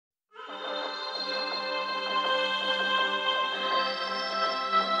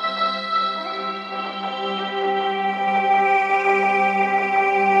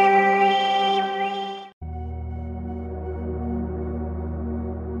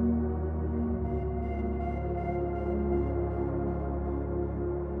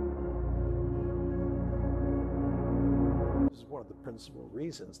principal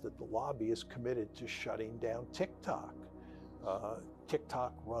reasons that the lobby is committed to shutting down TikTok.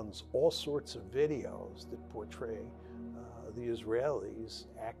 TikTok runs all sorts of videos that portray the Israelis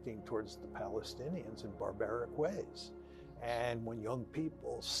acting towards the Palestinians in barbaric ways. And when young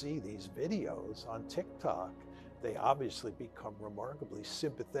people see these videos on TikTok, they obviously become remarkably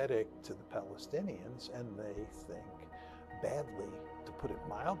sympathetic to the Palestinians, and they think badly, to put it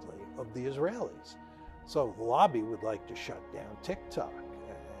mildly, of the Israelis. So the lobby would like to shut down TikTok.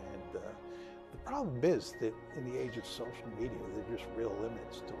 And the problem is that in the age of social media, there are just real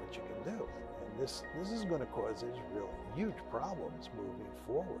limits to what you can do. And this is going to cause Israel huge problems moving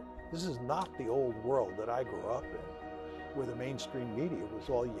forward. This is not the old world that I grew up in, where the mainstream media was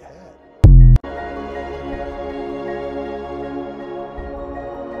all you had.